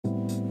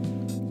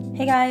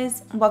Hey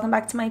guys, welcome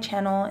back to my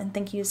channel and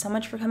thank you so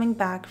much for coming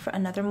back for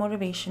another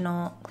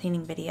motivational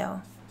cleaning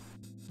video.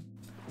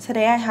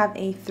 Today I have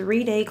a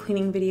 3-day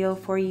cleaning video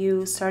for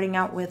you, starting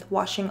out with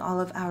washing all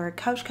of our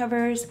couch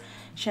covers,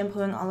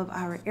 shampooing all of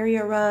our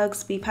area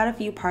rugs. We've had a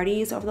few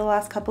parties over the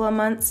last couple of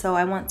months, so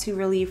I want to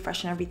really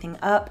freshen everything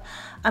up.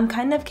 I'm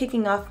kind of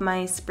kicking off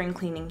my spring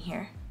cleaning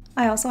here.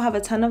 I also have a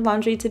ton of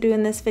laundry to do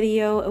in this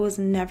video. It was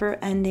never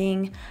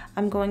ending.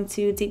 I'm going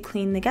to deep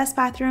clean the guest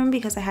bathroom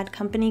because I had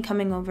company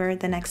coming over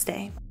the next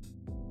day.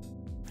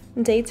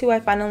 Day 2, I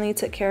finally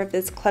took care of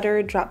this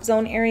cluttered drop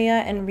zone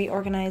area and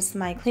reorganized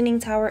my cleaning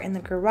tower in the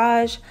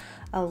garage.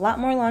 A lot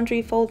more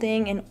laundry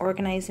folding and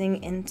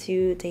organizing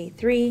into day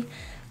 3,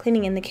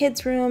 cleaning in the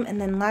kids' room,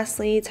 and then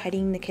lastly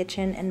tidying the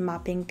kitchen and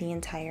mopping the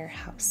entire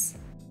house.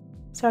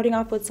 Starting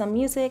off with some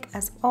music,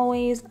 as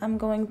always, I'm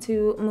going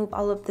to move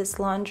all of this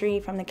laundry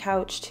from the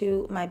couch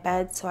to my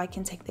bed so I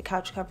can take the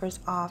couch covers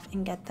off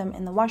and get them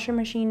in the washer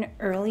machine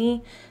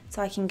early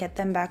so I can get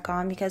them back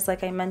on because,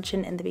 like I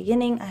mentioned in the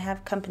beginning, I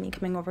have company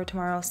coming over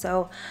tomorrow,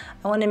 so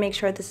I want to make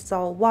sure this is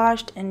all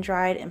washed and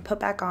dried and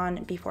put back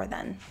on before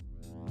then.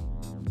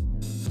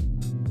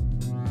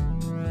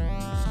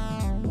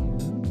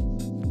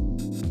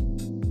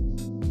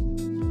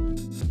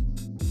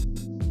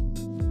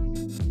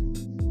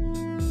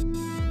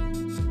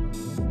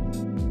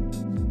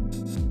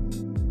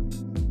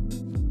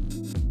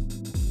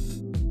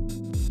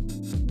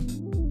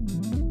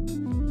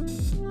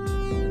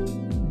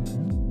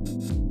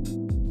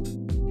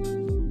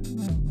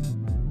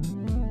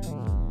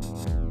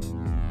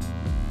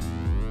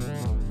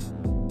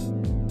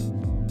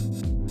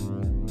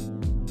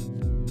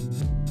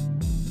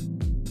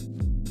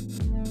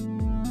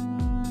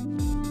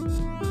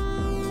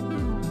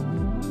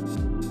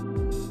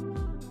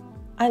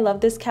 I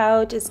love this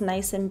couch. It's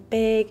nice and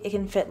big. It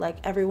can fit like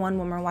everyone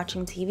when we're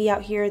watching TV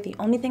out here. The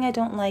only thing I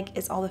don't like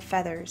is all the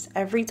feathers.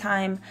 Every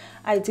time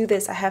I do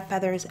this, I have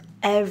feathers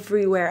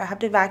everywhere. I have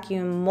to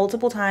vacuum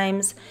multiple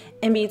times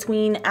in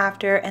between,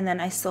 after, and then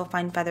I still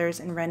find feathers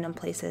in random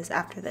places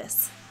after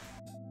this.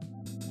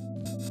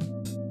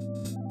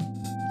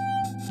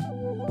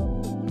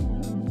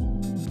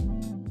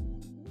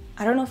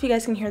 I don't know if you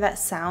guys can hear that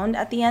sound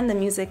at the end. The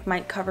music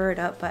might cover it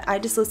up, but I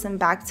just listened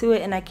back to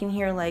it and I can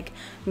hear like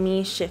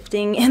me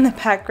shifting in the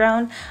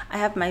background. I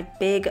have my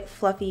big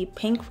fluffy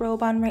pink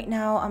robe on right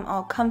now. I'm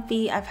all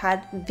comfy. I've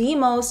had the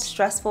most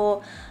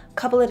stressful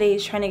couple of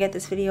days trying to get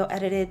this video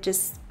edited.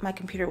 Just my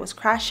computer was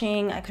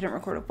crashing. I couldn't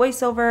record a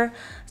voiceover.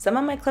 Some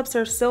of my clips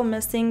are still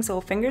missing, so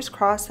fingers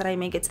crossed that I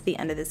make it to the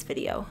end of this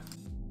video.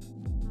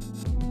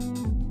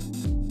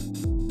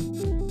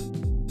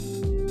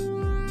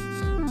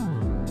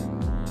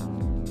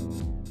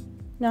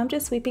 Now I'm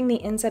just sweeping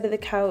the inside of the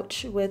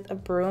couch with a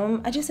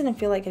broom. I just didn't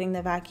feel like getting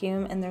the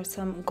vacuum, and there's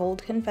some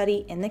gold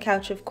confetti in the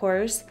couch, of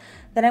course.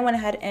 Then I went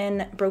ahead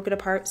and broke it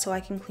apart so I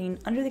can clean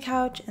under the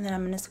couch, and then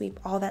I'm gonna sweep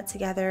all that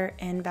together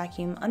and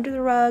vacuum under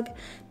the rug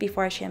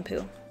before I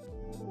shampoo.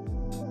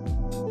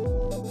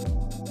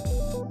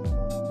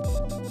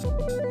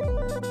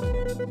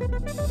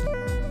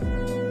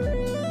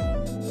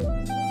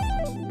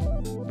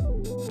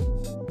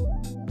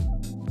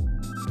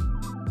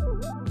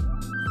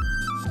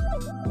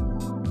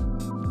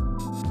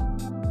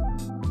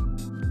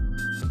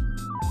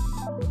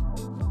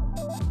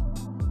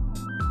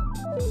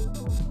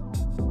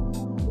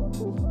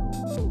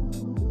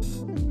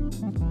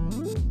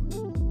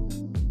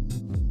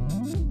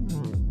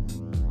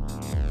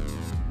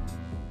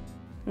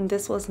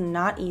 This was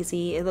not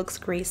easy. It looks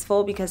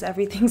graceful because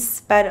everything's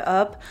sped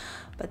up,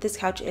 but this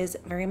couch is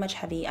very much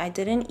heavy. I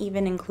didn't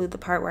even include the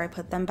part where I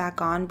put them back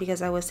on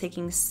because I was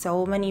taking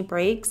so many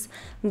breaks.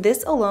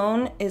 This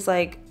alone is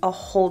like a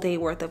whole day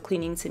worth of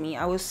cleaning to me.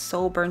 I was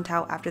so burnt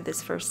out after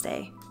this first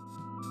day.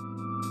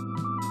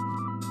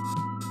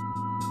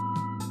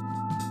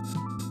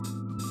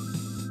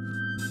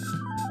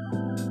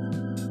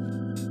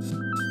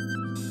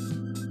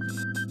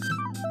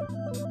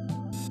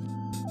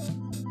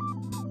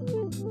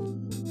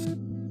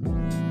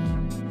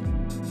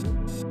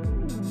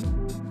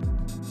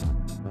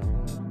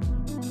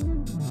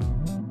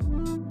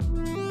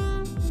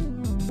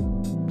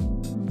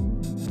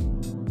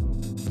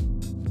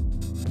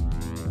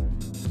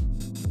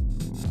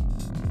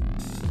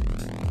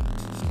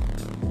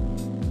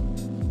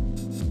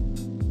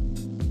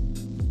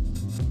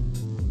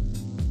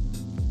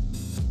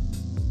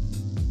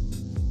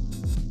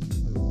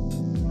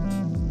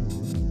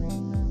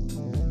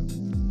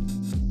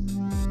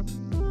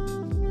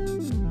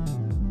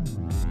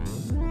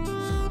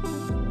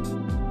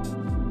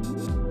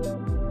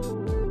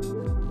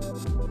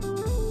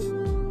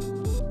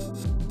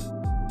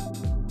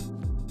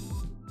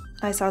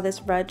 I saw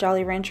this red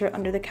Jolly Rancher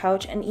under the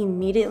couch and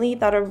immediately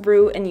thought of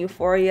Rue and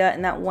Euphoria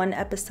in that one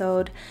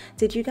episode.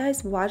 Did you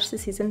guys watch the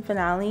season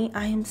finale?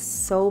 I am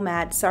so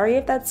mad. Sorry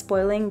if that's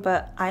spoiling,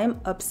 but I am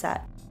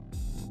upset.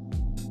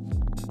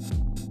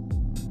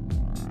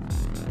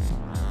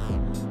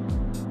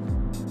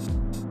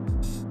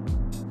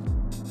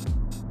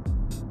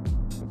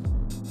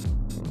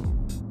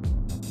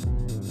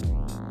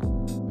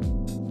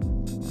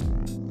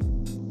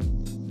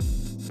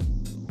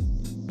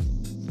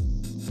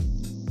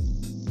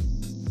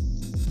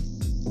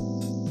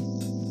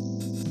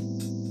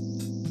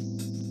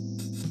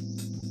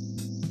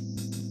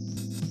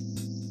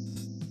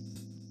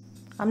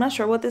 I'm not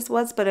sure what this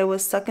was, but it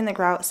was stuck in the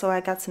grout, so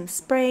I got some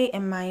spray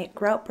and my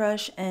grout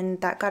brush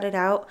and that got it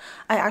out.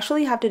 I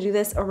actually have to do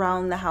this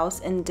around the house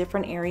in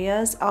different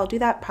areas. I'll do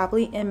that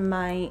probably in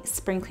my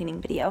spring cleaning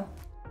video.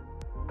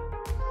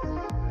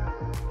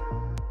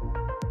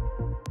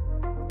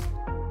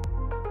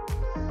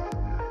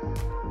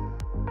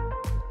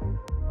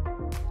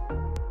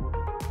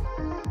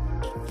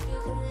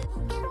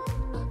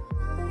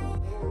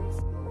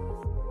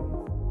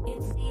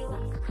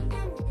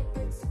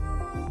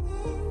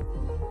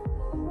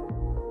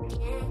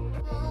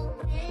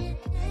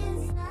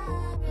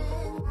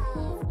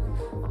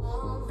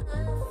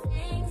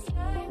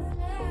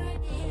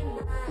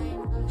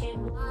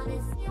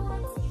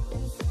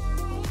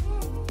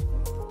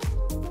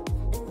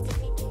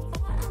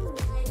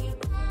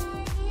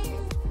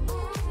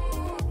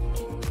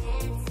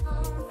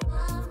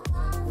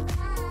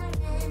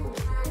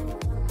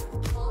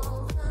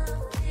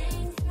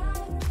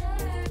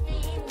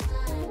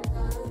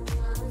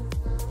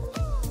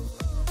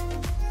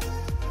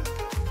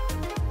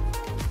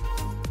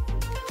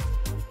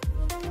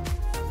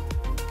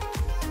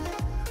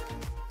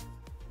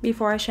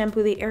 Before I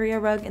shampoo the area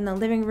rug in the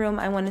living room,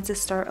 I wanted to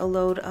start a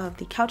load of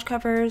the couch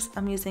covers.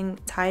 I'm using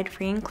Tide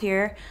Free and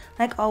Clear,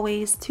 like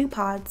always, 2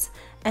 pods.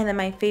 And then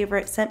my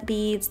favorite scent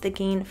beads, the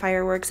Gain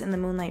Fireworks and the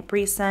Moonlight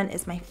Breeze scent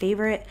is my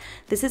favorite.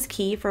 This is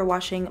key for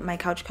washing my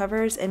couch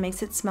covers. It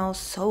makes it smell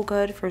so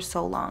good for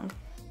so long.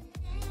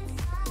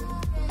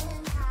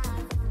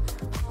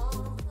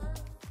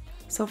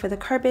 So for the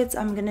carpets,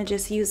 I'm gonna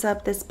just use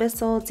up this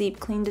Bissell deep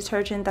clean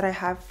detergent that I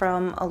have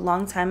from a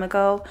long time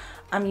ago.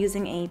 I'm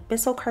using a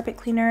Bissell carpet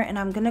cleaner and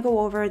I'm gonna go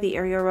over the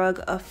area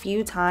rug a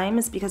few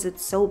times because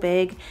it's so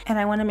big and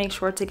I wanna make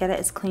sure to get it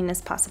as clean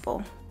as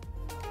possible.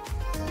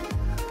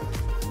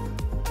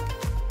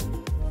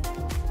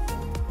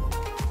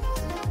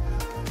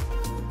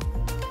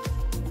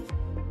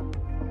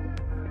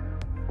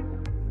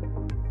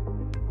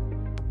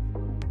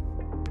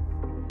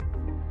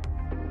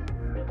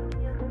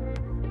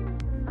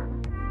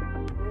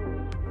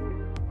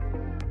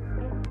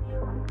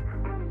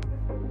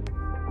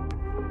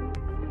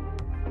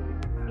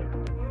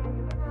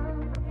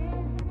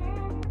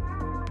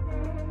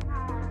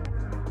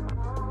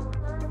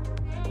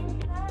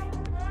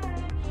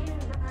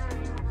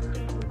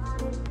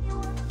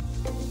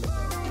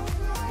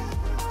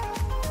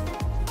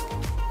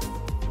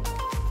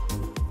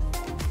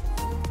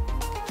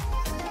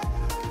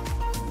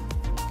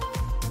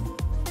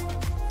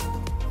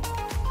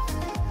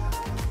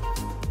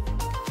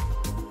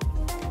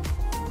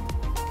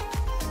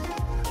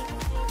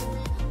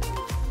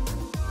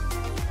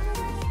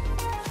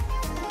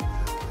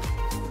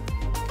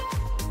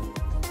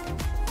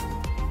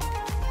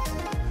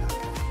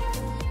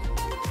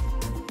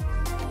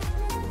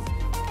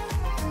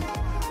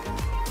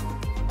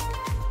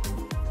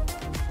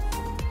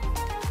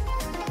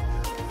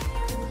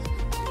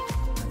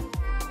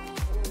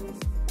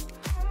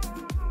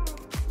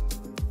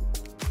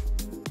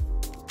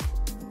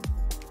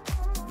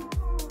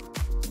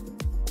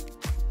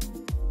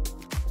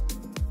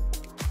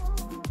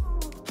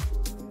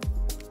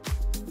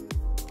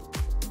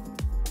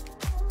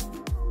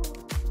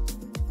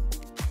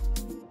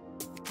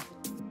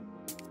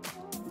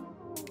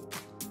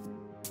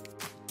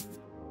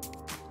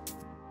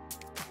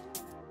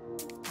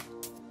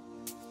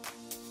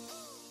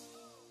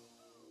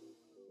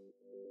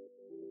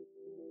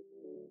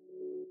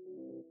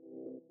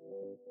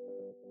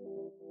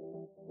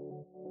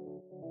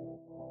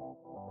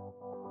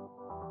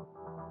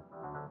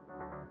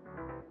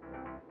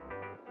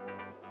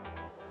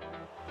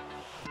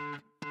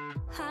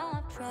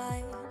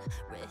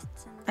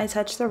 I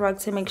touched the rug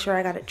to make sure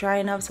I got it dry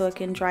enough so it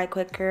can dry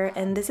quicker,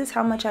 and this is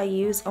how much I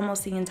use,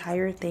 almost the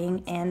entire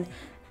thing, and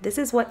this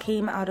is what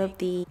came out of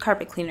the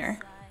carpet cleaner.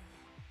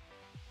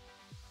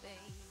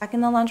 Back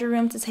in the laundry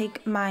room to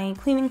take my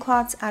cleaning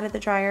cloths out of the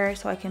dryer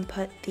so I can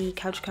put the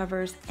couch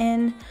covers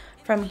in.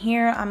 From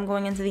here, I'm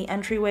going into the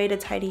entryway to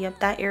tidy up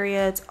that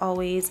area. It's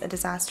always a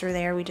disaster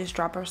there. We just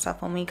drop our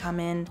stuff when we come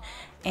in.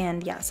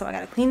 And yeah, so I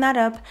gotta clean that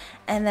up.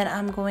 And then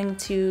I'm going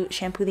to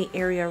shampoo the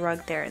area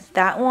rug there.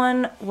 That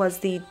one was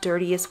the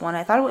dirtiest one.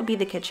 I thought it would be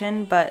the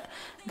kitchen, but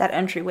that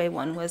entryway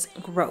one was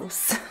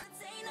gross.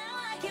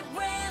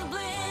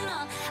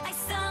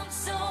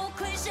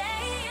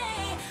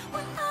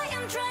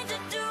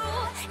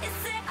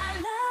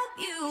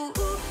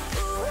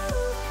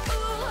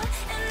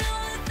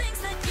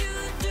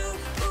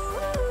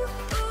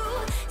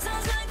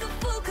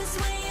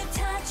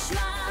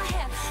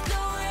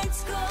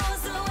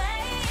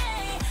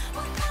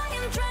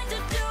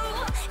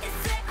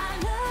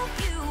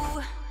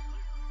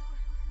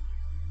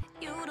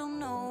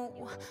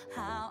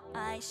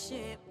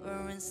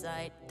 Shiver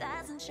inside,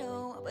 doesn't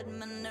show, but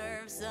my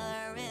nerves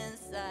are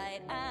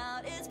inside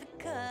out. It's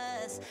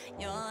because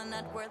you're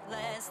not worth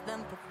less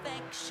than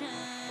perfection.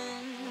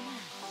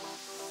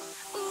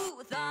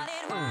 Ooh, thought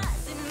it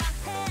was in my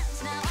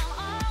hands, now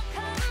I'm all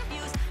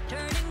confused,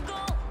 turning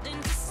gold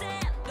into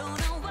sand. Don't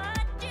know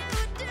what you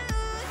do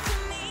to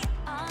me.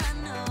 All I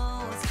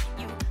know is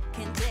you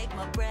can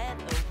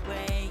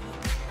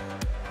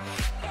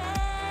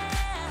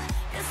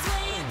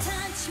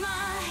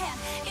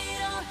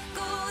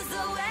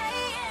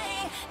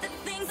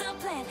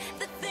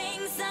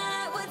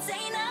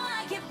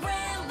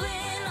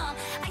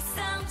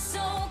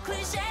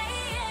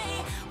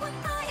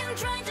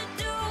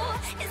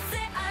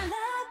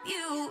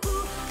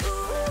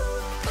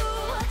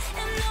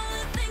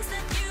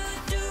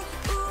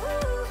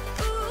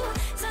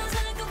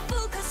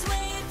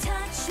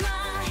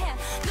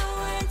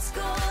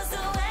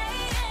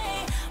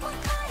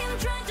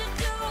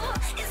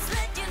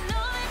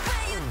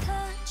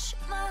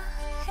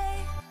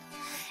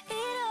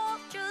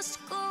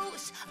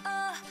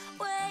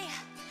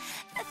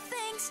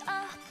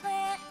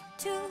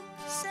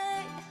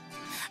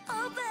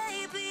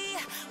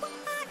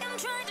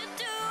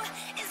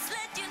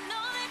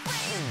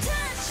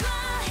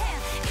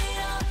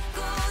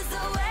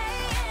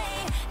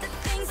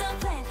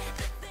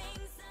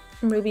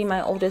Ruby,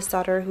 my oldest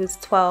daughter, who's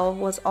 12,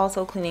 was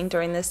also cleaning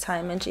during this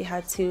time, and she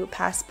had to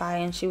pass by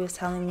and she was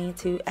telling me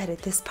to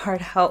edit this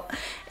part out.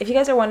 If you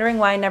guys are wondering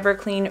why I never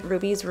clean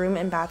Ruby's room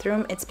and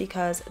bathroom, it's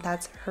because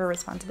that's her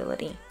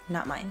responsibility,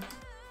 not mine.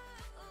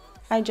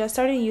 I just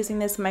started using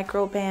this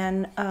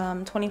Microban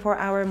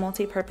 24-hour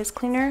multi-purpose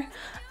cleaner.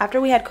 After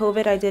we had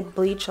COVID, I did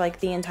bleach like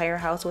the entire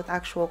house with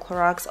actual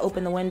Clorox,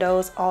 open the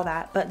windows, all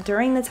that. But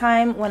during the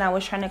time when I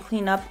was trying to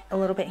clean up a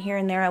little bit here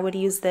and there, I would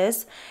use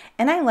this.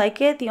 And I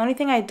like it. The only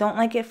thing I don't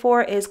like it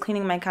for is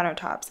cleaning my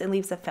countertops. It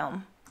leaves a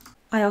film.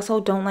 I also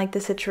don't like the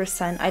citrus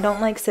scent. I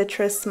don't like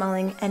citrus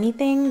smelling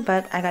anything,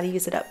 but I gotta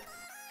use it up.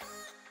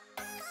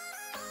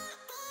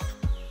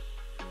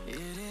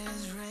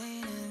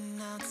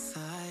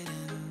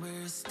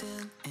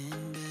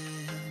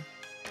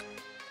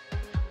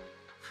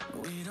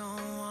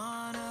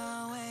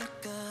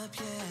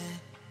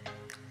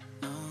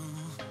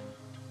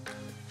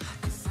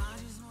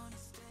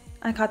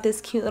 I caught this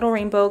cute little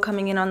rainbow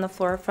coming in on the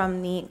floor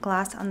from the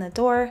glass on the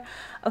door.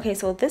 Okay,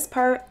 so this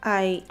part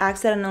I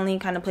accidentally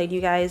kind of played you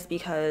guys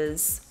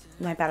because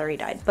my battery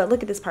died. But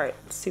look at this part,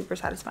 super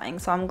satisfying.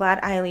 So I'm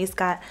glad I at least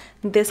got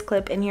this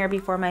clip in here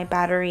before my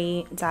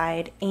battery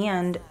died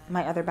and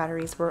my other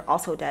batteries were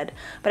also dead.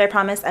 But I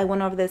promise I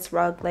went over this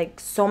rug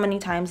like so many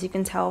times. You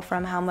can tell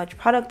from how much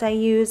product I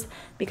use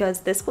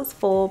because this was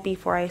full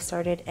before I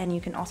started, and you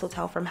can also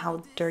tell from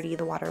how dirty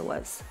the water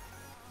was.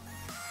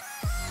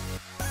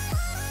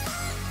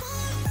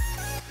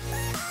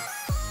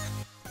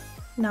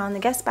 Now in the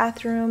guest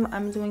bathroom,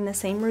 I'm doing the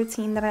same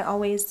routine that I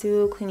always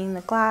do, cleaning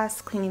the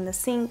glass, cleaning the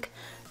sink,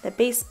 the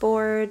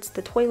baseboards,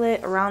 the toilet,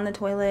 around the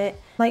toilet,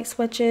 light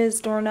switches,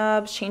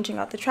 doorknobs, changing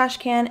out the trash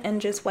can, and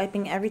just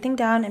wiping everything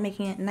down and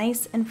making it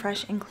nice and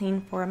fresh and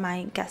clean for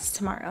my guests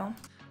tomorrow.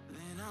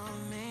 Then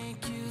I'll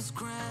make you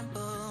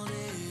scrambled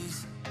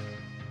eggs.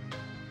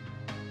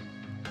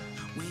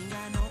 We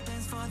got no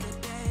plans for the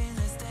day.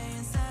 Let's stay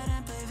inside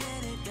and play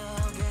video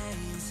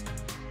games.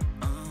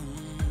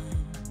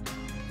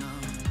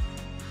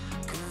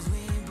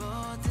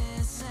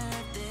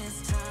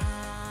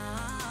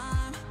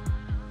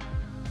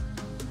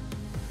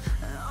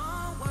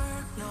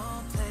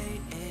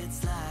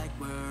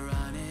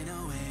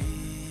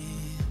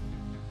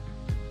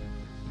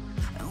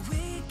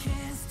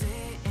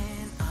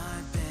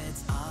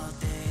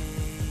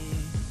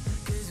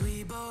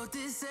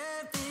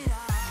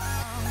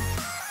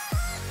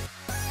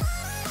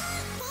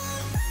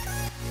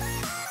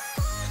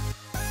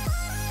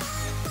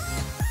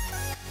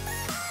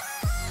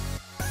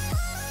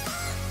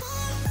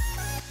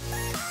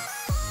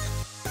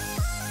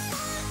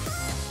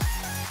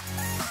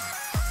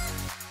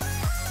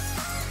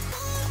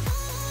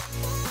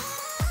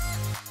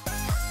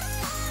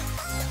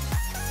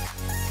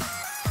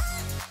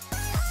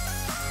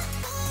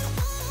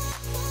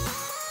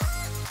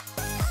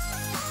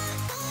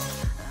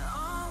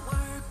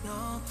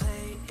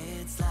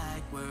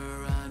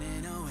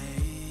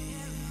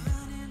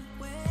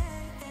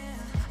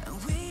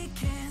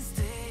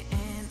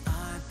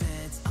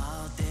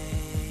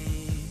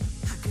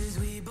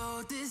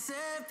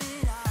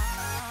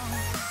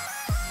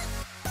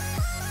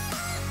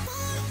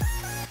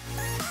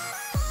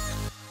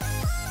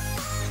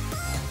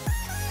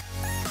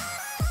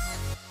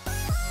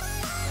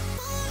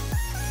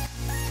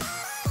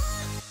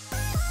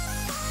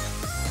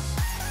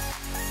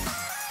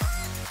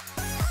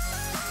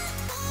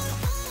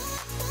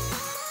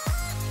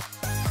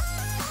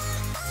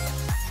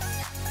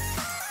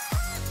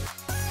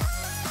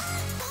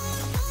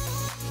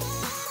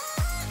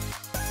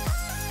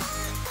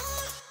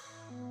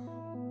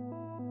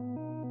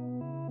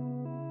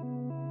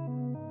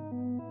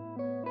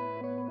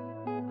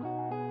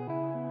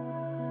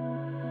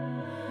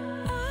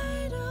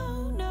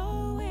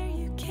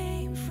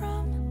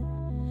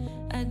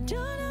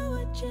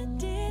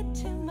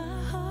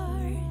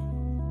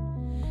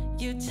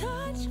 You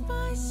touched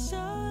my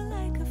soul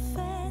like a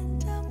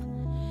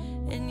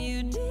phantom, and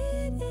you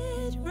did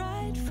it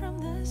right from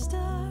the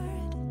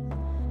start.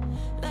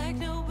 Like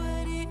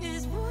nobody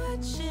is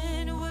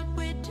watching what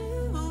we're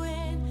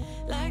doing,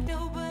 like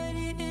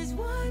nobody is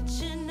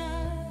watching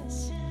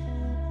us,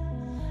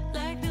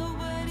 like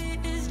nobody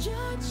is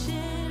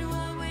judging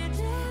while we're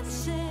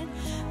dancing.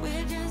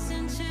 We're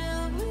dancing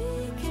till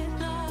we get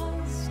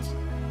lost.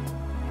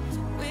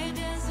 We're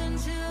dancing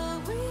till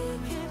we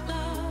get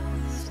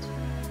lost.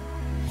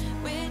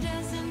 We're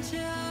dancing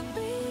till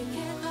we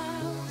get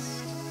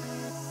lost.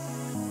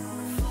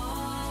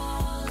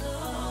 Follow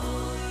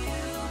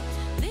you,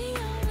 the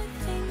only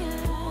thing I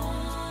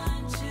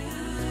want to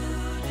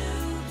do.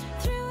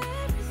 Through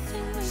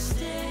everything we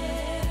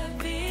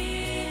step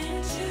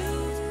into,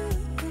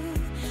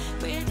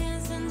 we're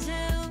dancing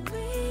till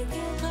we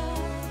get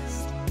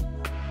lost.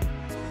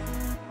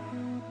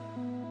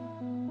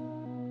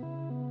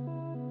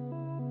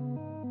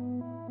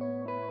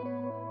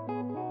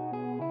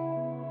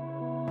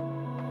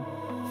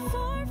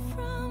 Far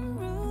from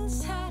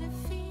rules, had a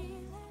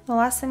feeling. The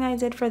last thing I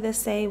did for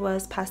this day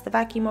was pass the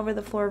vacuum over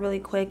the floor really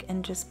quick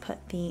and just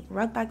put the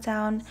rug back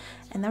down.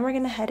 and then we're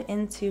gonna head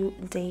into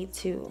day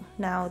 2.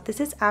 Now this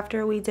is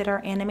after we did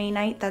our anime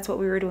night. That's what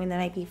we were doing the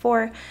night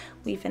before.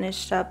 We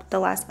finished up the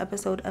last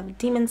episode of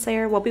Demon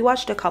Slayer. Well, we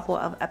watched a couple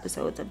of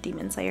episodes of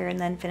Demon Slayer and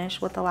then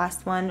finished with the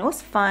last one. It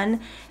was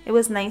fun. It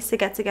was nice to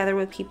get together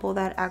with people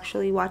that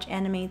actually watch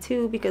anime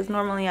too, because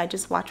normally I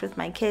just watch with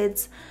my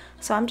kids.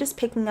 So I'm just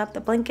picking up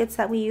the blankets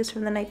that we used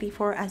from the night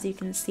before. As you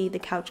can see, the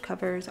couch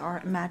covers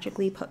are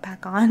magically put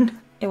back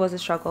on. It was a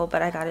struggle,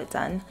 but I got it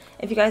done.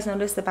 If you guys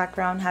notice, the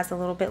background has a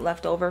little bit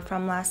left over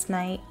from last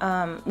night.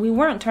 We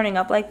weren't turning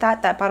up like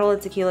that. That bottle of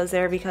tequila is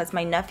there because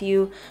my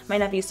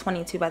nephew's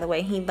 22, by the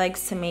way. He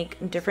likes to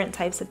make different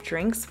types of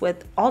drinks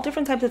with all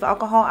different types of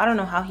alcohol. I don't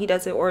know how he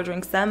does it or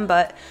drinks them,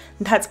 but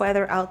that's why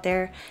they're out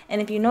there. And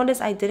if you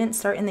notice, I didn't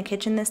start in the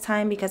kitchen this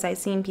time because I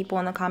seen people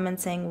in the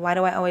comments saying, why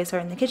do I always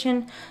start in the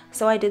kitchen?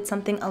 So I did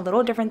something a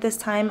little different this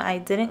time. I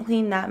didn't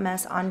clean that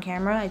mess on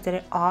camera. I did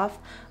it off,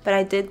 but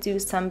I did do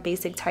some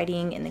basic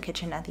tidying in the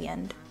kitchen at the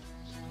end.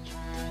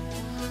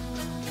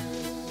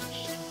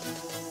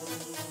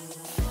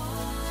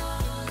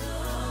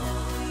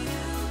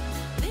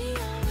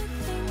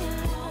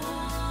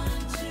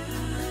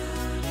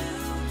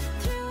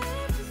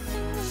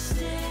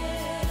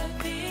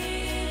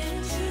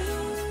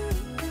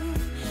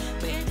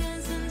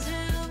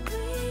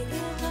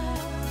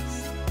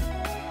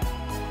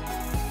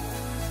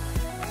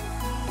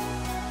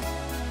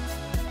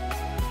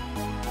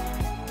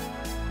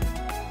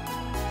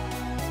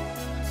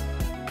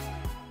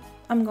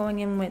 I'm going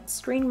in with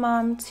Screen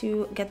Mom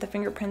to get the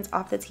fingerprints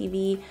off the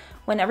TV.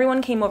 When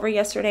everyone came over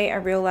yesterday, I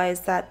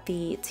realized that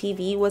the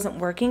TV wasn't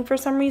working for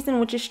some reason,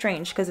 which is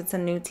strange because it's a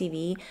new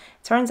TV.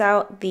 Turns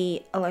out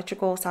the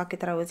electrical socket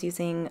that I was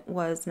using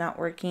was not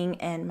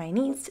working, and my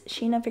niece,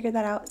 Sheena, figured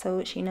that out, so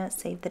Sheena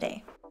saved the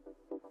day.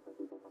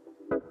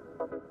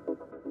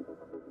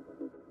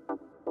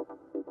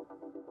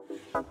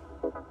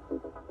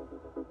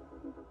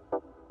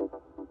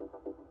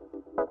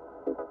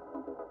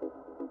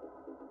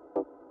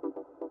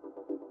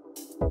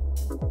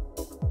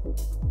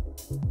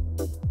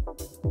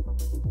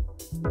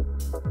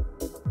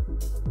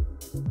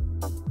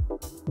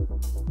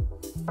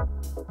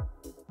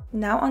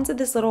 Now onto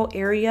this little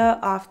area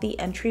off the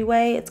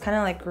entryway. It's kind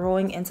of like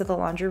growing into the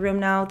laundry room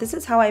now. This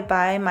is how I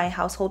buy my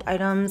household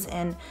items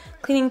and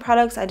cleaning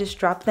products. I just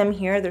drop them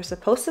here. They're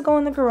supposed to go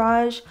in the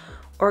garage,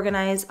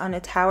 organized on a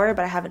tower,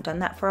 but I haven't done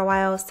that for a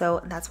while,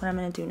 so that's what I'm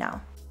gonna do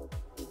now.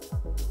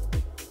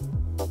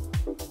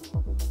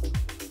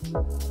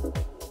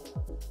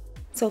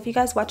 So if you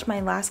guys watched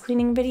my last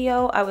cleaning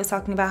video, I was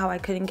talking about how I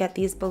couldn't get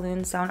these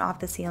balloons down off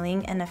the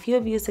ceiling, and a few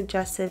of you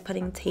suggested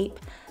putting tape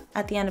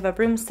at the end of a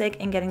broomstick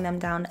and getting them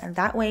down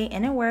that way,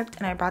 and it worked.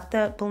 And I brought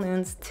the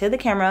balloons to the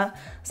camera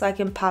so I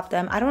can pop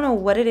them. I don't know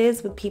what it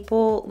is with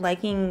people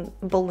liking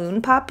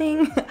balloon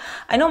popping.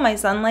 I know my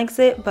son likes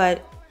it,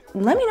 but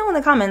let me know in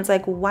the comments,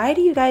 like, why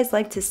do you guys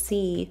like to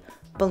see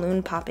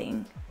balloon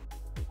popping?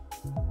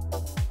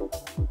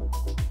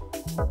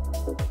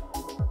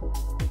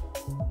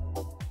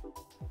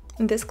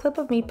 This clip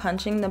of me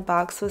punching the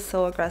box was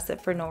so aggressive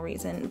for no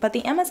reason, but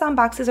the Amazon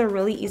boxes are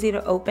really easy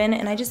to open,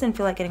 and I just didn't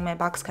feel like getting my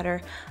box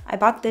cutter. I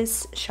bought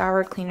this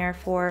shower cleaner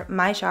for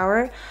my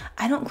shower.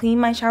 I don't clean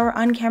my shower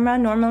on camera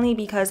normally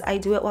because I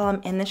do it while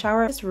I'm in the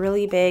shower. It's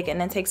really big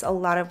and it takes a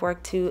lot of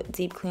work to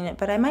deep clean it,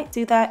 but I might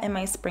do that in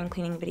my spring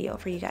cleaning video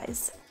for you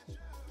guys.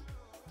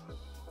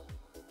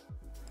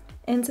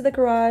 Into the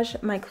garage,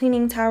 my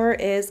cleaning tower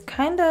is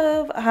kind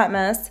of a hot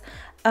mess.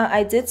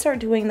 I did start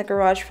doing the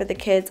garage for the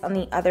kids on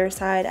the other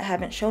side. I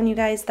haven't shown you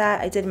guys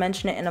that. I did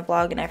mention it in a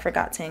vlog and I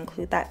forgot to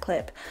include that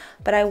clip,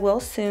 but I will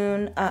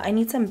soon. I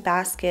need some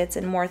baskets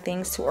and more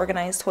things to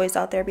organize toys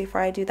out there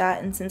before I do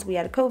that, and since we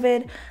had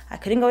COVID, I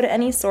couldn't go to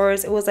any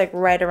stores. It was like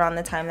right around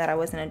the time that I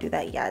was gonna do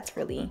that. Yeah, it's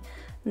really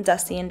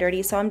dusty and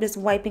dirty, so I'm just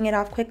wiping it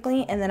off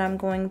quickly, and then I'm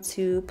going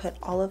to put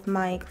all of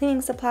my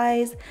cleaning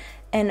supplies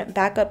and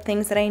backup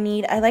things that I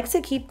need. I like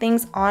to keep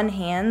things on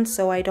hand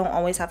so I don't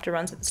always have to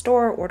run to the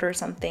store or order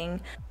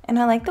something. And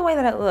I like the way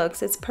that it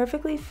looks. It's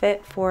perfectly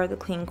fit for the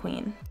Clean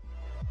Queen.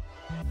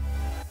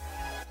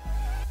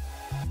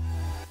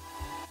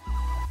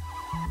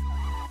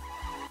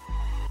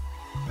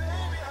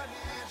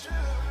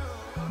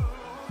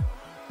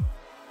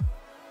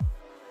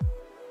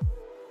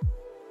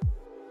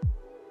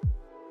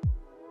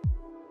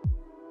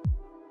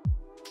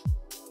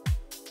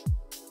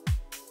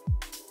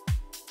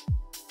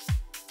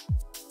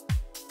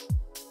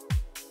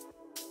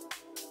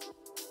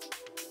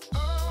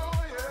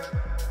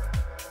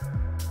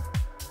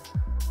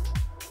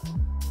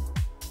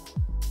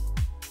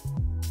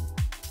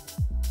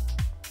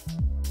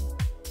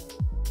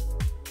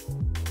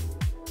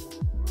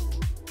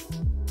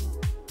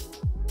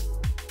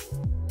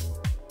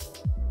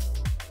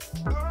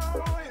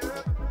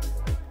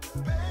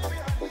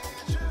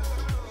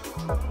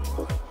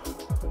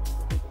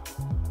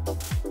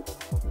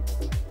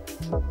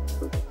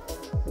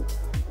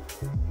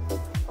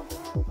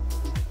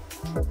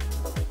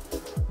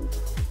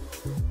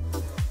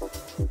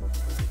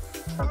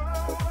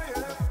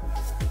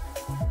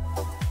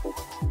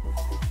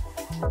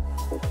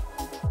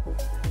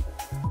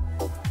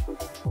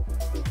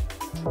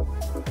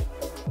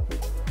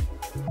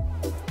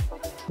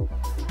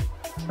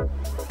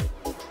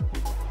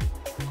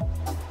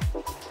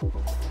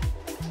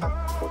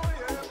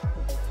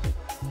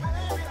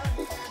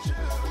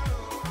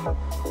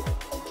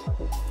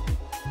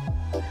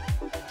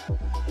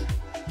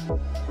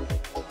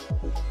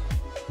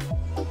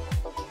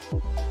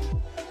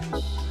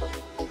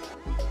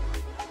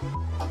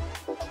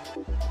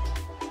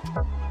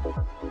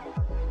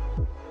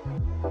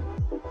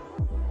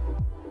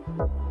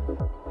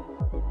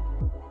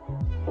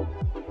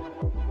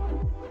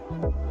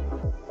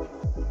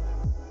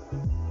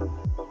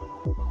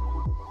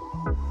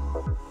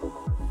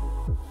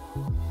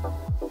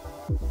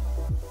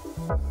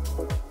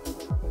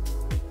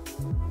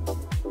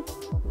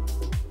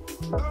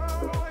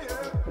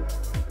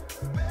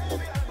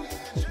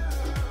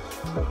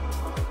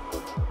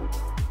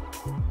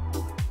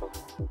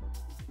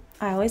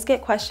 I always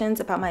get questions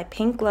about my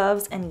pink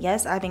gloves, and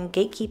yes, I've been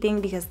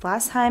gatekeeping because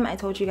last time I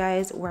told you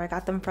guys where I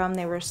got them from,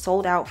 they were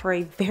sold out for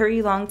a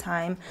very long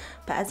time.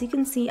 But as you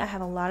can see, I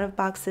have a lot of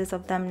boxes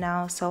of them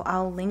now, so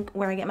I'll link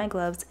where I get my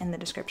gloves in the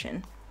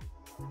description.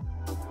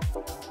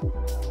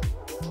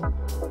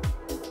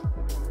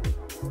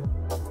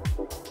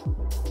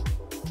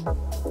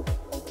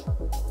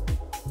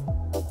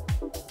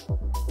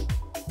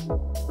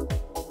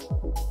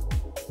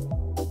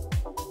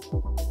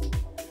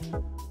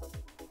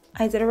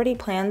 I did already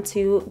plan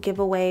to give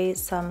away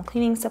some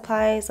cleaning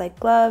supplies like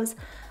gloves,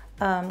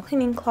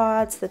 cleaning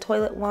cloths, the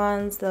toilet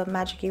wands, the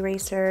magic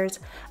erasers.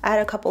 I had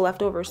a couple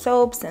leftover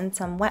soaps and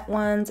some wet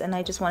ones, and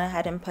I just went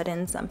ahead and put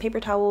in some paper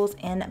towels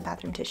and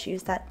bathroom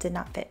tissues that did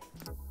not fit.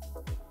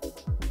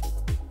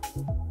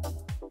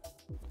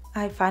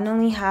 I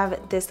finally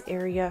have this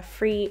area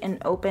free and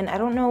open. I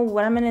don't know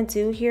what I'm gonna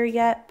do here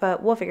yet,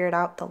 but we'll figure it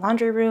out. The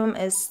laundry room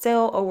is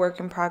still a work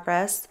in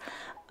progress.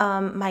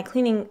 My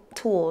cleaning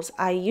tools,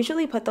 I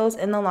usually put those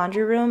in the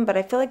laundry room, but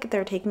I feel like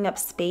they're taking up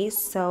space,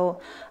 so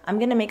I'm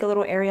gonna make a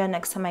little area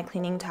next to my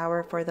cleaning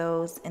tower for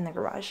those in the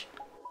garage.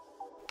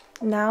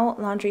 Now,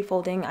 laundry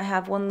folding. I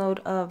have one load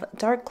of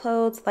dark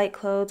clothes, light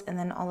clothes, and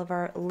then all of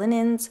our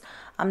linens.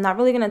 I'm not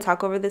really gonna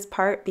talk over this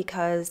part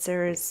because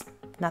there's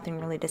nothing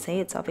really to say.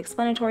 It's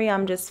self-explanatory.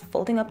 I'm just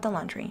folding up the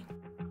laundry.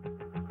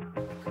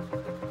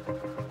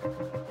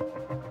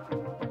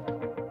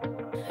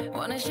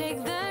 Wanna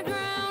shake the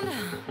ground,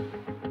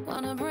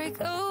 wanna break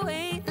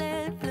away,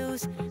 let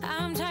loose.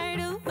 I'm tired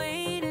of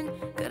waiting,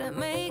 gotta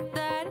make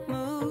that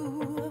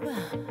move.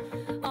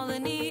 All the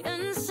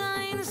neon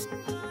signs,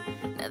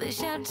 now they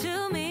shout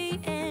to me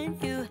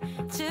and you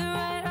to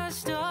write our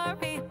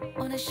story.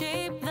 Wanna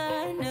shape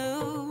the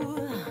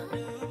new.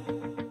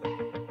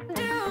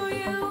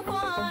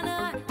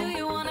 Do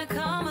you wanna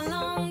come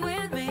along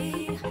with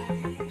me?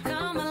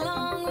 Come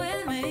along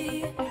with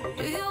me.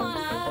 Do you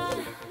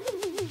wanna?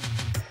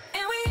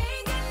 And we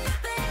ain't got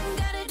nothing,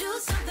 gotta do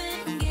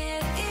something,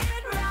 get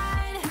it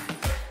right.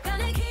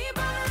 Gonna keep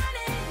on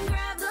running,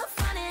 grab the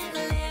fun and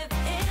live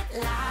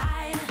it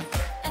light.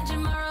 And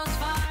tomorrow's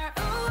far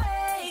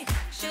away,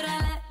 should I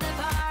let the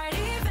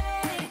party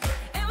fade?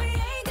 And we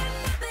ain't got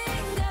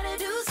nothing, gotta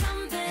do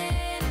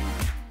something,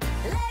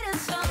 let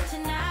us on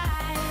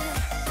tonight.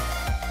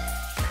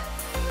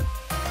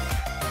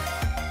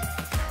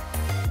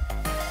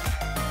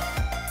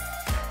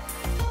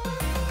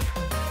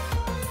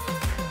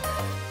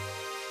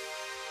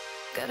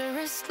 Got a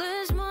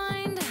restless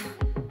mind,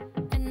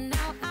 and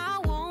now I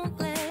won't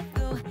let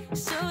go.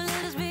 So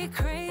let us be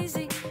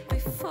crazy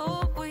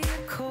before we're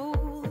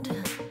cold.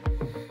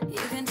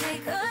 You can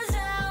take us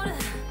out,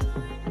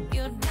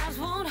 your doubts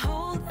won't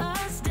hold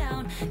us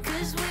down,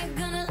 'cause we're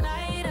gonna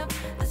light up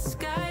the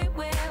sky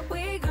where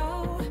we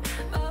go.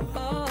 Oh,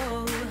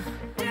 oh.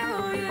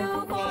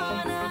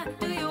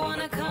 Do you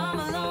wanna come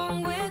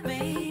along with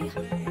me?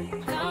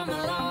 Come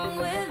along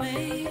with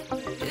me.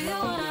 Do you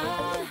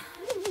wanna?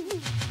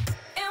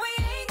 And we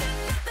ain't got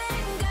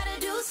nothing, gotta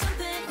do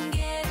something,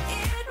 get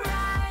it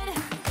right.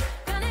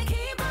 Gonna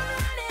keep on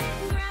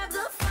running, grab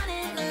the fun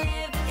and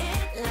live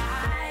it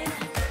light.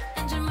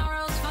 And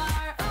tomorrow's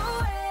far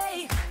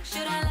away,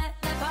 should I let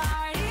the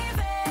party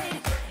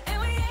fade? And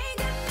we ain't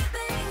got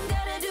nothing,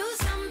 gotta do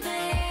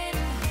something,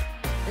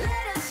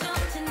 let us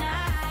on tonight.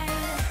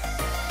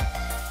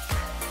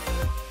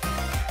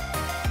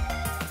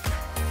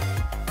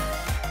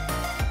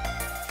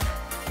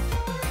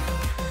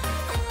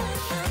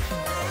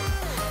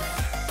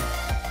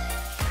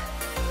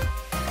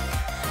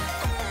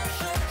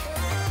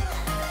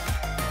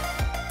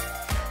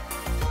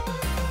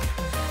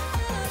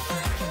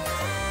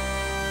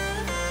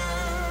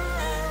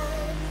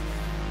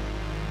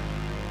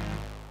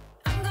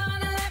 I'm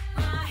gonna let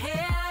my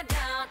hair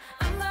down,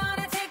 I'm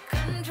gonna take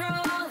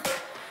control.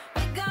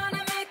 We're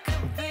gonna make a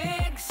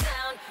big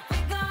sound,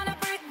 we're gonna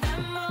break the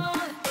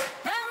mold,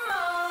 the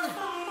mold.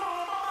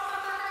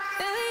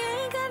 Really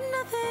ain't got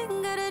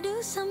nothing, gotta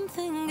do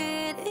something,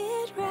 get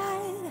it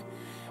right.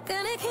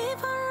 Gonna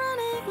keep on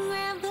running,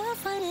 grab the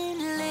fun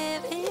and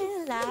live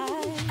it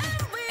life.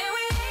 And we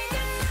ain't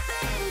got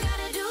nothing,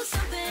 gotta do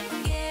something,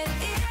 get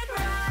it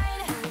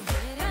right.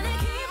 Gonna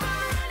keep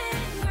on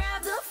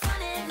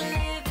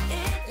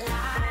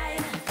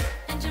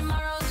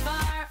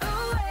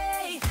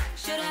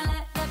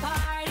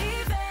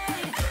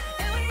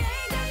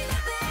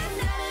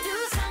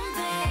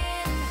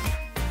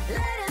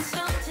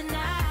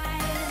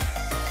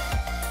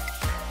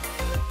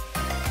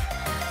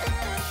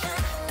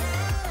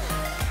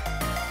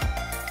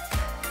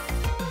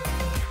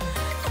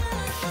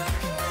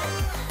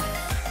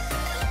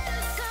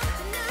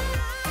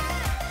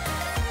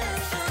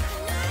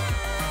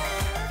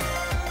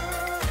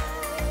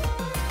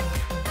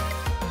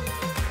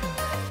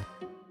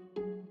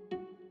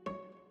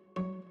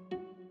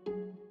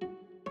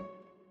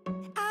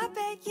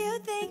bet you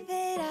think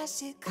that I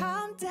should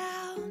calm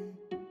down,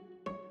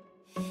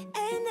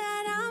 and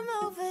that I'm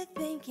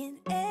overthinking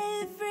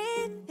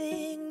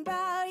everything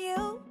about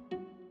you,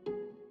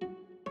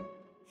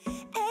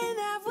 and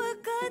that we're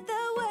good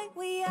the way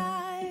we are.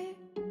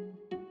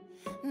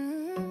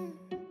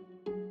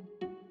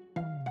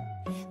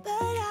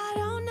 But I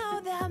don't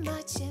know that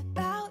much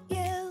about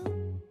you,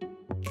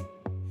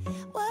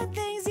 what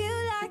things you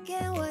like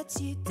and what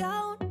you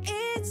don't.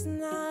 It's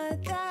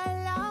not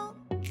that long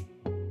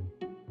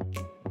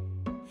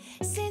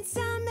since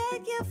I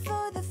met you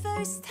for the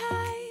first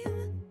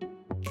time.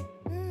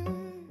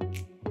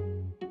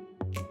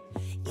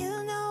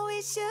 You know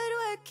we should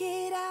work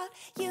it out.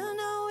 You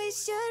know we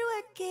should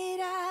work it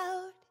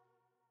out.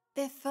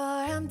 Before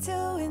I'm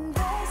too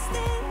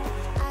invested,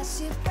 I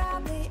should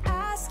probably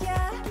ask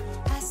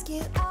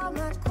you all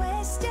my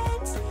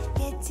questions,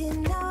 get to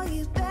know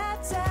you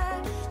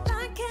better.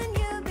 Like, can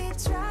you be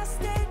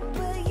trusted?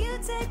 Will you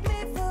take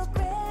me for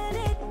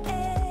granted?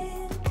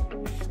 And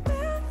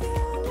will you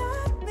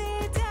let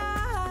me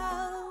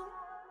down?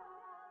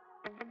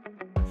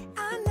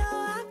 I know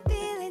I'm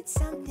feeling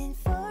something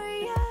for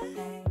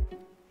you.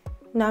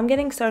 Now I'm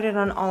getting started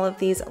on all of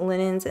these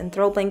linens and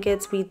throw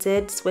blankets. We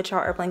did switch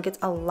out our blankets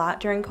a lot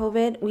during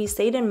COVID. We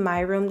stayed in my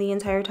room the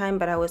entire time,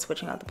 but I was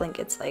switching out the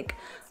blankets like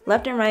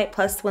left and right.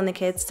 Plus, when the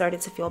kids started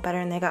to feel better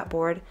and they got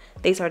bored,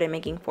 they started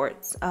making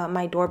forts.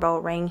 My doorbell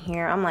rang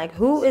here. I'm like,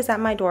 who is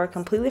at my door?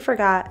 Completely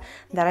forgot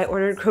that I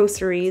ordered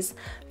groceries.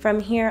 From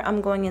here,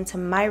 I'm going into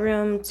my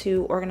room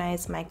to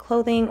organize my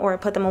clothing or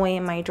put them away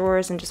in my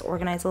drawers and just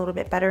organize a little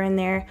bit better in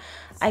there.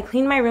 I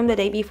cleaned my room the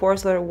day before,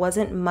 so there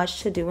wasn't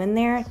much to do in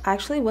there. I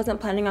actually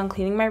wasn't planning on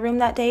cleaning my room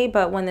that day,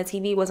 but when the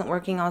TV wasn't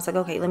working, I was like,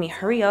 okay, let me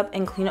hurry up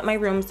and clean up my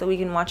room so we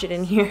can watch it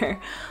in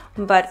here.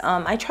 But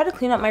I try to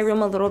clean up my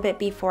room a little bit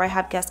before I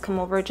have guests come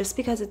over, just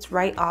because it's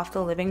right off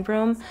the living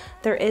room.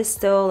 There is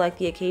still like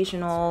the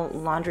occasional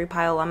laundry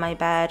pile on my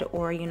bed,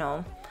 or you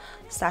know,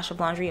 stash of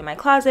laundry in my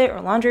closet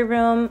or laundry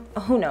room.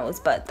 Who knows,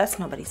 but that's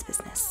nobody's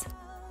business.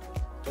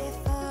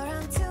 Before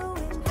I'm too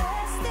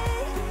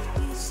invested,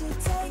 you should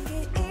take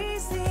it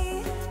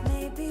easy.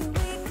 Maybe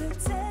we could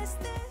test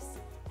this.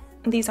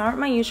 These aren't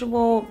my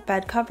usual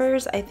bed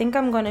covers. I think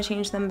I'm going to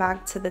change them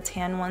back to the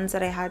tan ones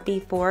that I had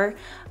before.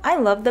 I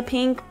love the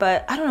pink,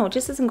 but I don't know, it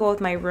just doesn't go with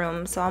my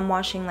room. So I'm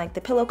washing like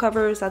the pillow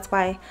covers. That's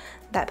why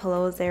that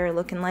pillow is there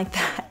looking like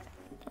that.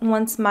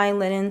 Once my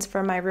linens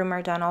for my room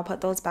are done, I'll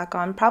put those back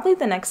on. Probably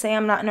the next day.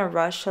 I'm not in a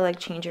rush to like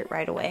change it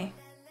right away.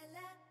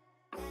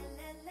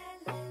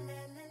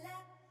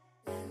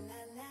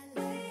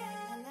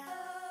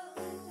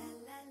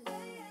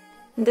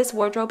 This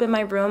wardrobe in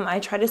my room, I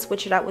try to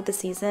switch it out with the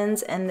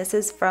seasons, and this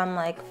is from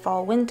like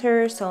fall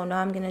winter, so now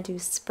I'm gonna do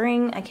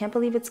spring. I can't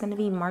believe it's gonna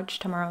be March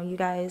tomorrow, you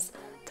guys.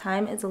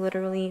 Time is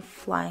literally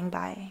flying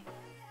by.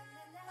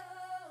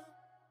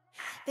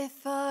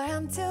 Before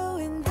I'm too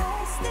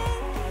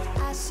invested,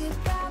 I should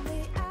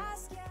probably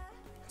ask you.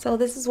 So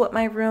this is what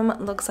my room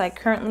looks like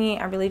currently.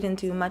 I really didn't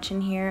do much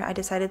in here. I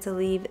decided to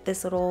leave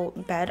this little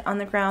bed on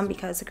the ground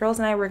because the girls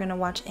and I were gonna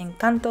watch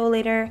Encanto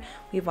later.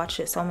 We've watched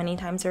it so many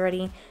times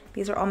already.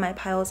 These are all my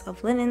piles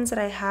of linens that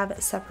I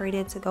have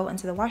separated to go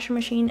into the washing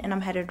machine, and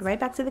I'm headed right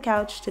back to the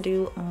couch to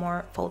do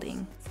more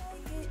folding.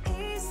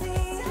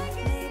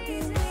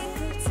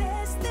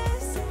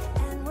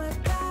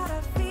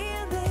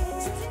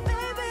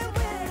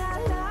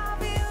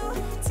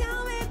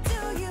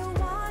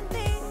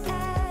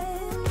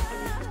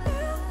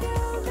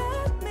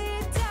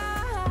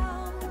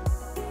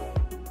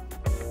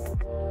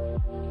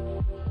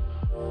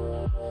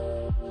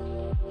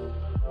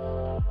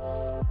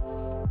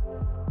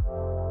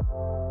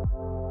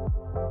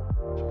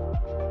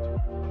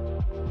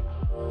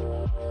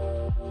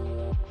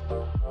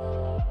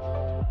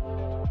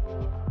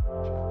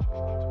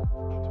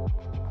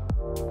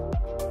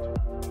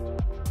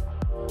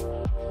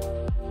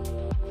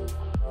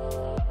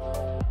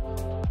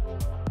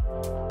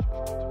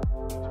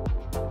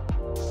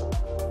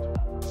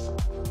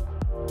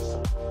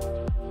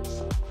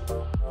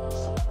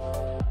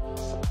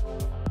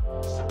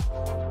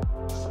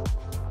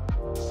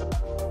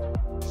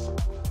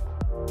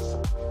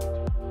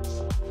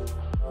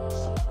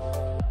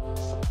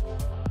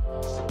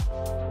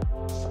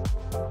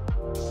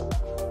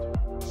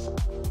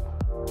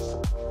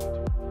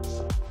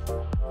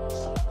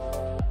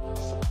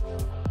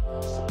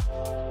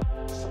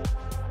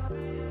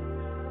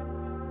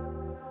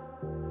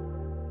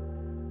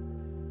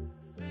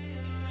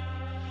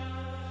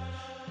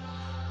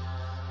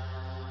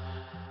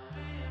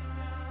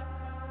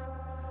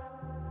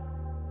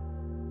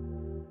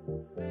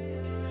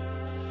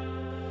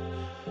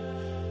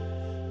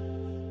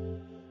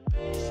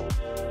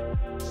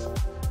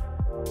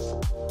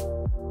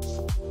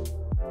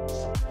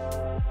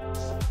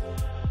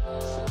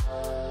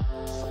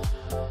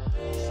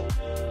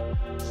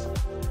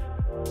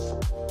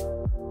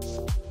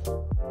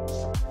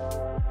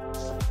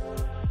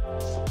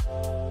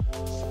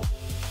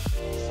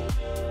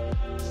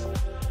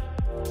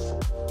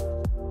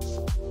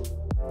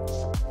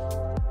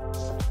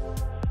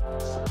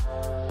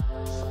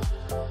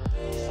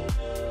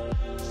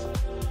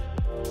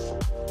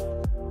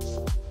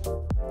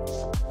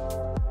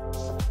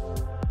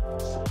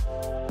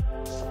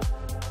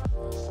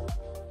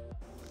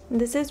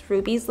 This is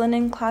Ruby's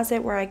linen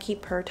closet where I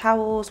keep her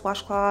towels,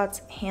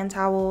 washcloths, hand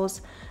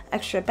towels,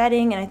 extra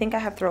bedding, and I think I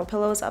have throw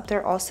pillows up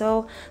there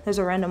also. There's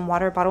a random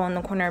water bottle in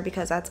the corner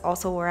because that's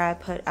also where I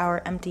put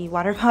our empty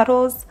water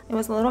bottles. It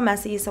was a little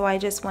messy, so I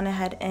just went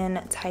ahead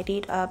and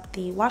tidied up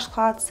the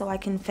washcloths so I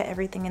can fit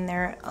everything in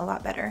there a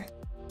lot better.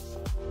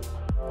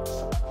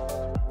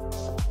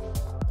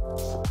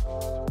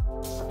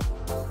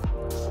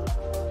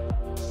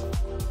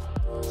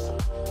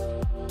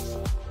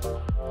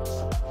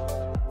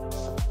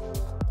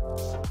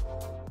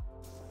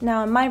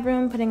 Now in my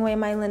room, putting away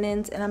my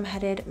linens, and I'm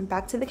headed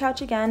back to the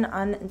couch again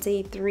on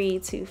day 3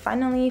 to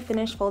finally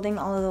finish folding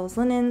all of those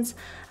linens.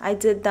 I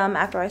did them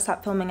after I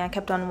stopped filming. I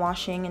kept on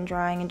washing and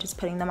drying and just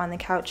putting them on the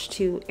couch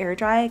to air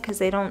dry because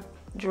they don't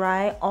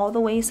dry all the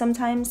way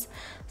sometimes.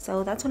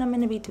 So that's what I'm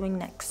going to be doing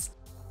next.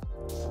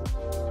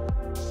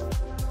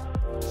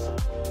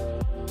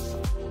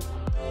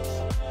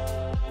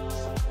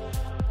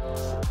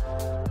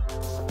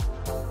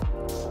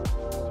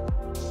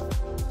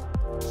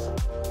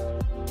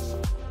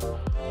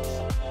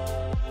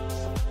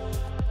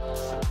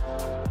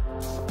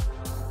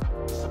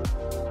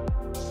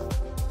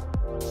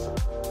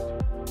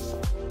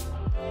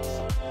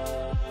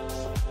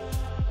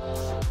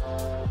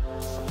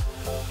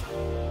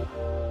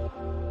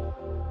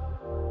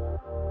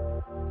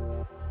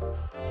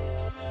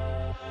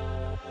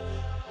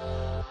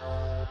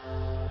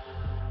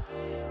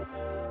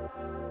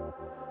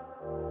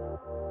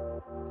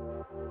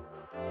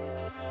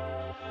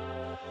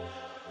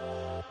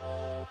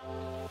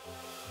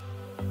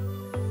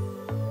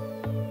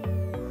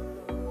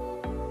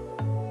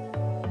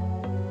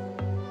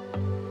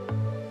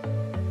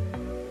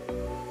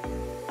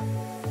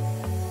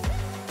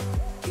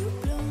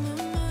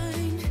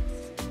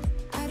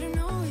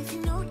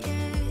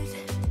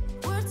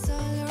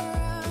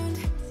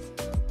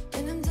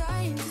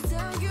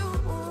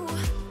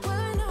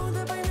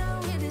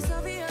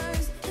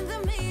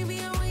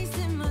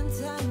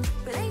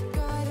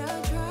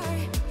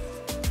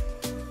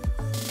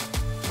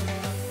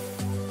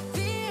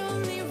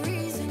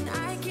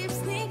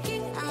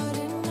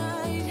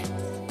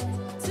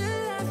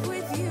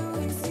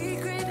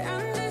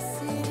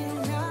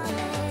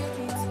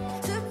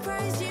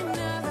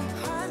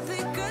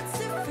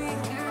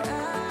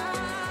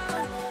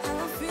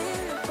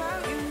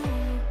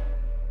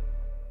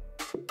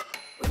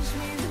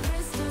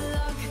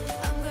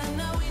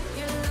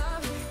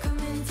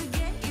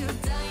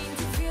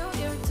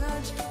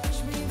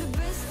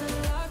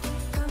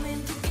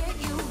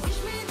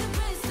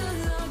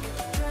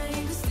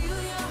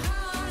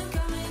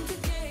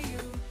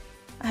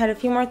 I had a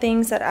few more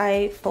things that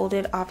I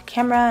folded off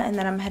camera, and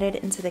then I'm headed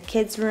into the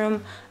kids'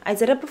 room. I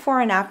did a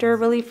before and after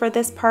really for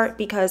this part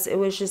because it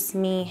was just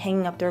me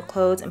hanging up their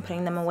clothes and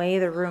putting them away.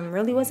 The room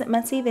really wasn't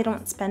messy. They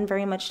don't spend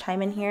very much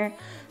time in here.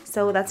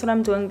 So that's what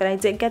I'm doing, but I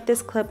did get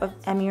this clip of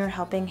Emir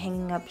helping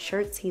hanging up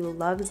shirts. He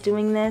loves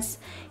doing this.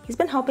 He's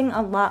been helping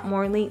a lot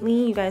more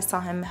lately. You guys saw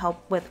him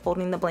help with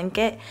folding the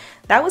blanket.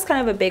 That was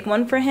kind of a big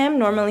one for him.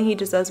 Normally he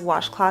just does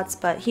washcloths,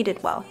 but he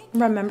did well.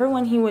 Remember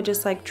when he would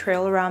just like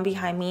trail around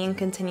behind me and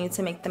continue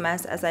to make the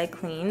mess as I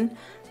clean?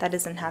 That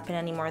doesn't happen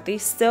anymore. They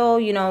still,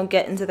 you know,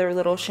 get into their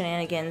little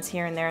shenanigans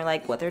here and there,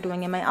 like what they're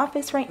doing in my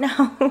office right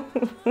now.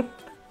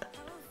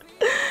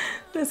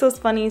 This was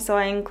funny, so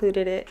I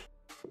included it.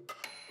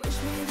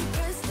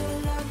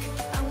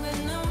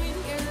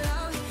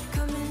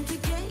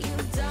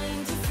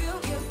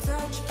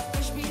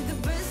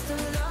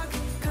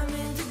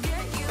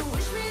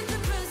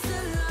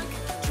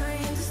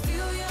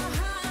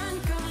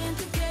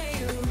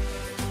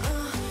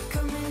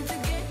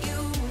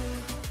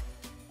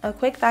 A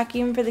quick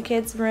vacuum for the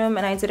kids' room,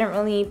 and I didn't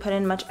really put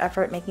in much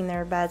effort making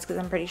their beds because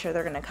I'm pretty sure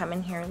they're gonna come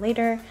in here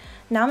later.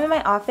 Now I'm in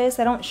my office.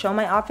 I don't show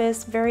my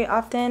office very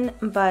often,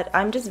 but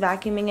I'm just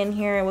vacuuming in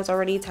here. It was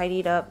already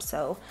tidied up,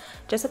 so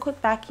just a quick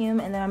vacuum,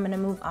 and then I'm gonna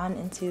move on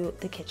into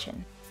the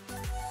kitchen.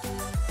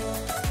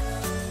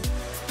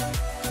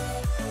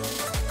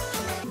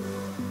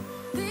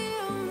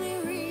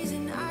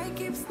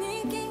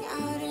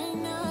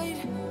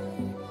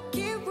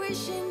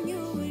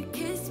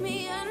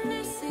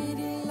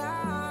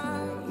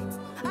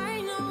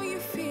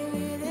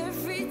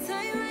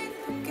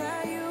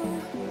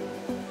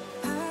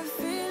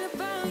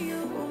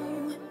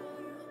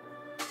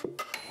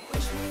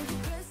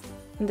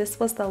 This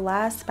was the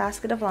last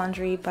basket of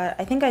laundry, but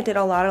I think I did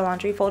a lot of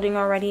laundry folding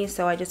already,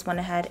 so I just went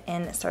ahead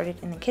and started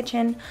in the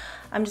kitchen.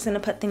 I'm just gonna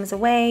put things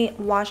away,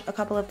 wash a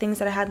couple of things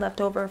that I had left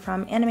over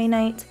from anime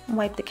night,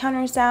 wipe the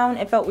counters down.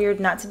 It felt weird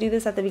not to do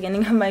this at the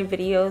beginning of my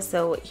video,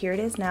 so here it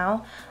is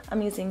now.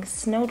 I'm using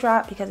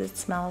Snowdrop because it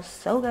smells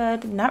so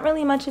good. Not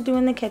really much to do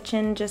in the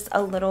kitchen, just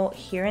a little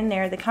here and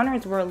there. The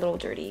counters were a little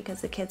dirty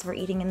because the kids were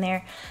eating in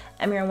there.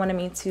 Emir wanted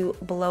me to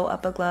blow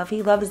up a glove.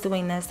 He loves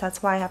doing this.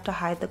 That's why I have to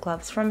hide the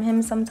gloves from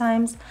him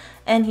sometimes.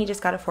 And he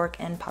just got a fork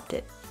and popped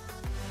it.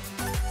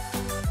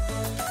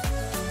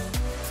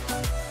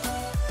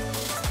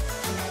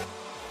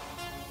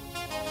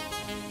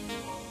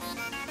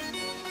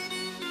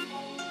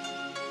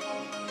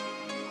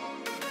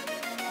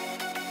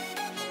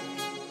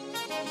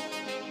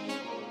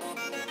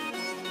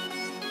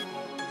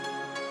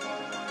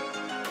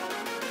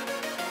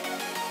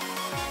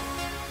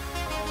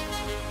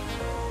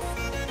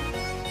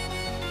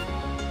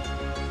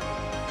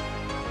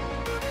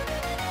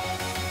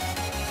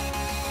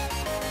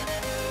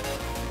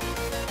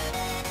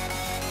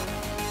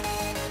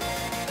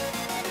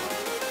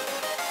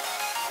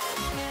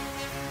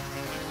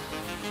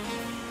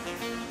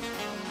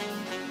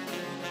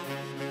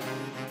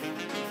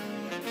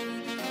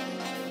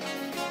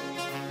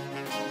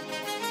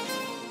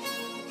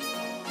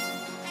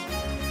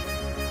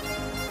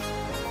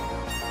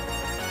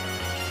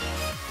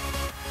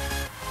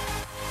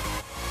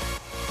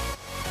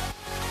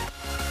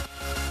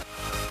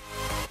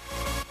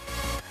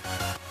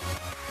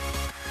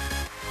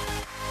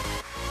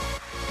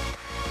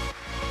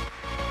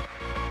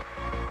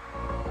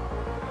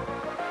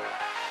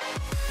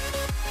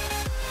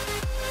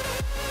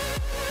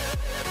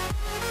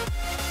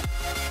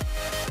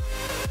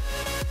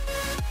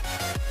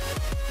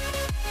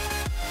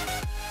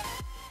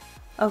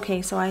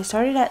 Okay, so I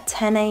started at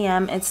 10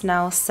 a.m. It's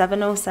now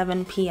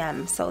 7:07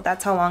 p.m. So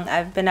that's how long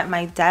I've been at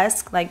my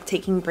desk, like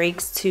taking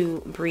breaks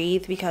to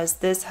breathe, because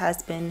this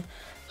has been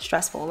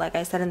stressful. Like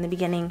I said in the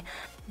beginning,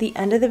 the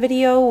end of the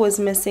video was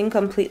missing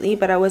completely,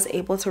 but I was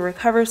able to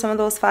recover some of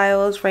those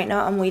files. Right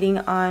now I'm waiting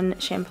on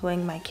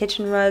shampooing my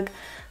kitchen rug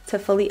to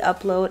fully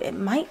upload. It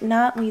might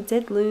not. We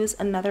did lose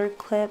another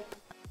clip.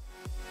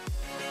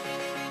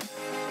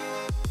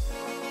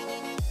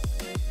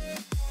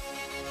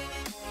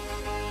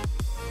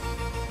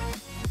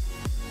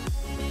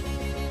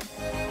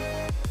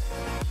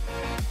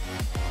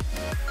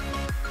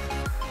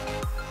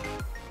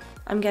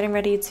 I'm getting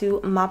ready to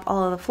mop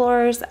all of the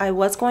floors. I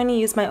was going to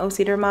use my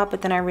O-Cedar mop,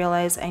 but then I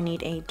realized I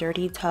need a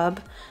dirty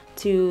tub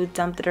to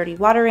dump the dirty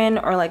water in,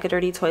 or like a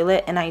dirty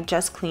toilet, and I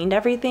just cleaned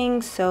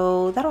everything,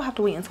 so that'll have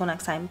to wait until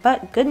next time.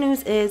 But good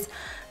news is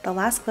the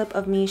last clip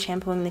of me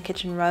shampooing the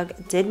kitchen rug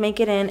did make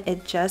it in.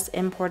 It just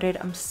imported.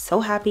 I'm so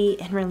happy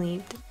and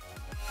relieved.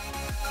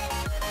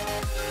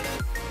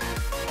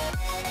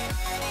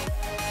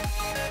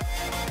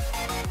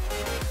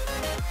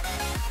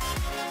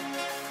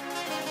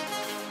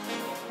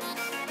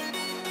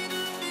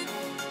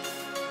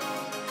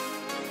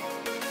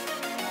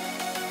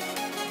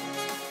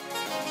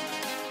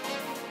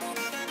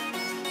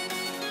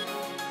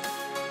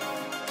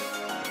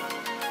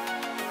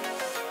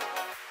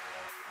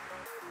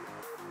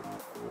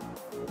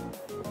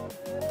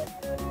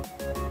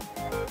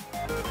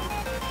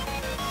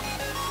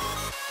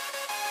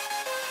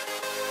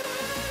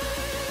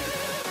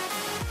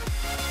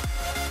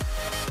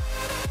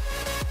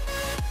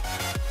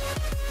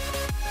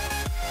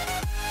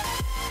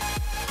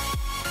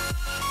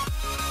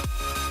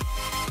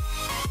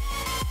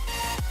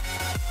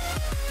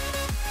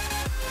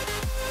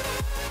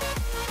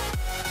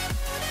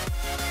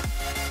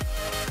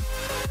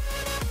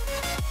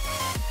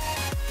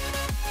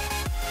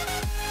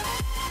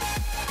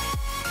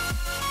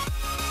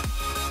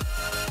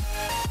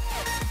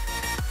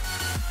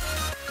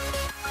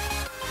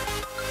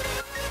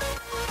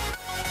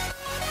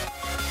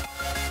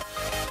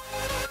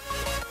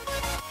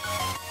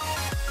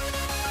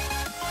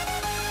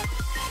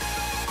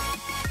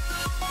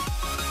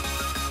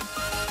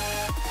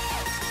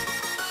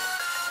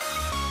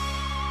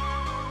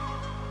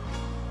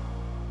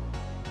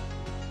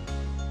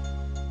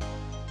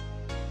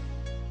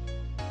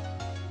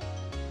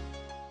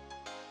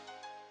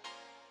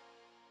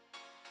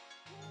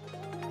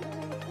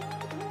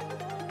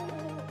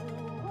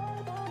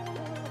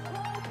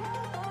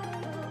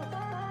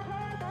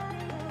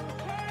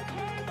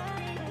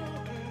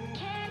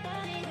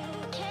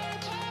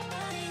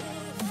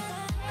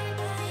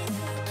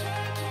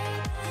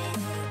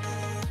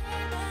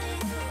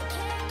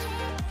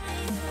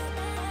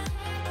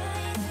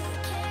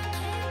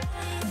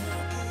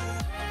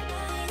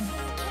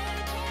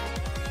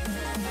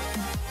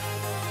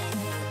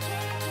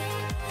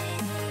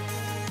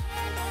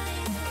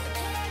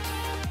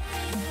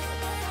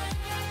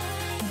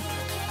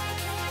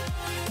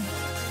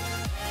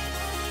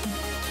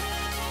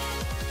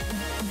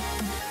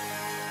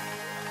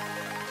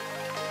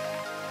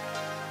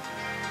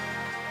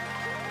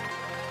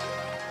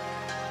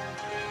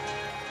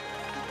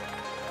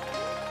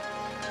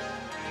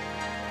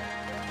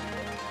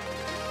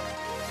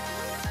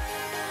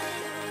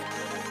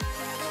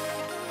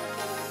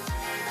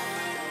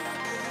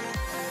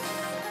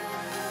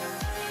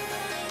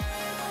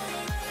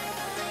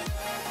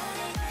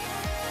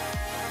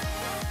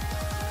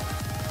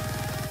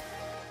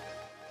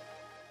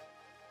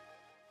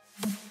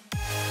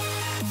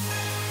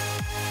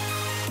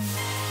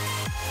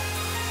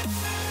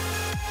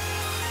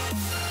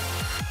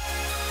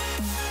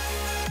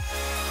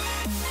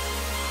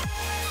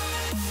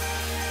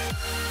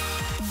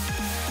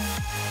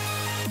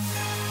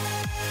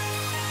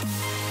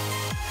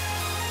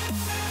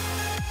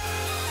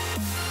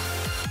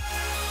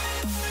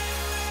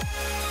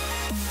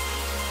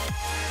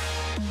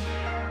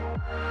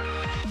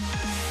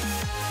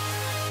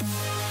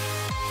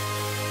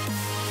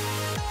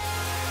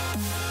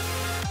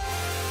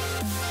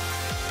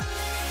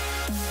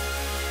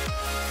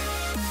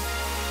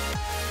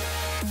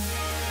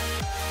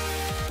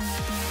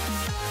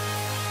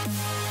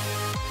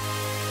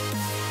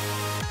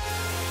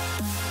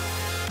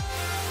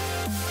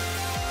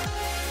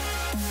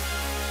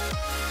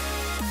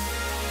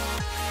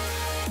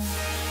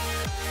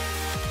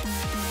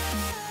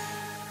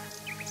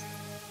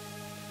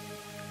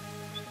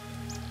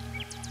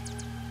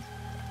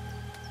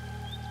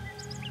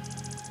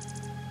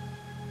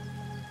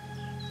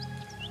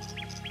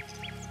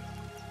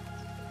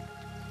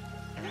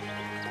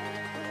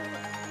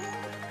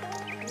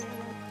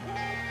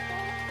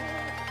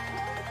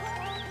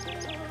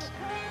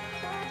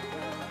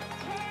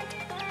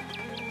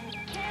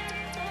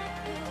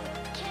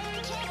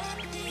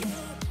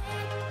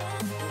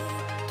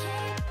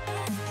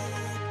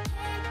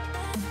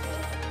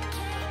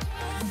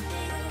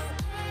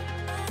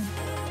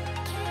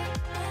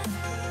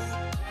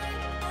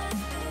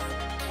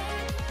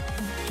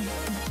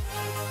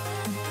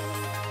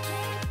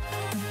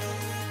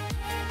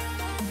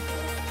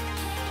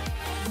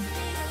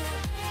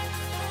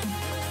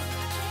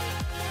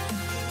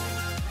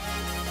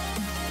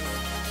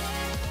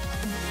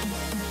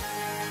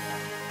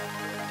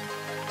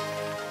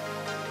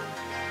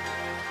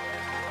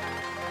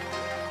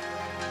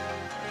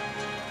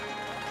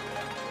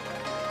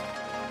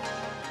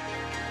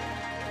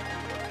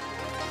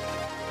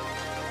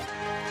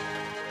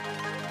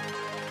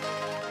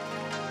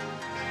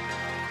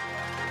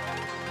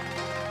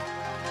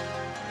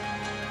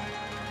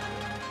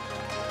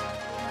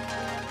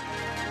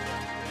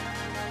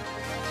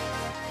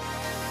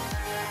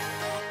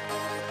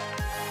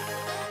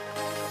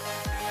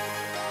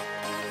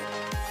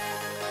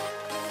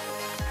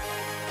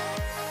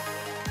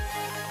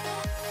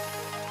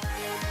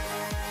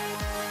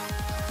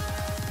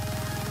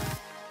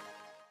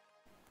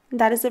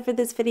 That is it for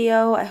this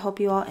video. I hope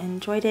you all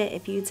enjoyed it.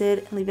 If you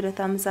did, leave it a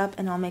thumbs up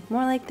and I'll make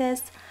more like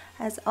this.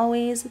 As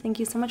always, thank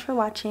you so much for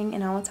watching,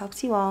 and I will talk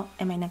to you all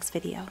in my next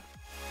video.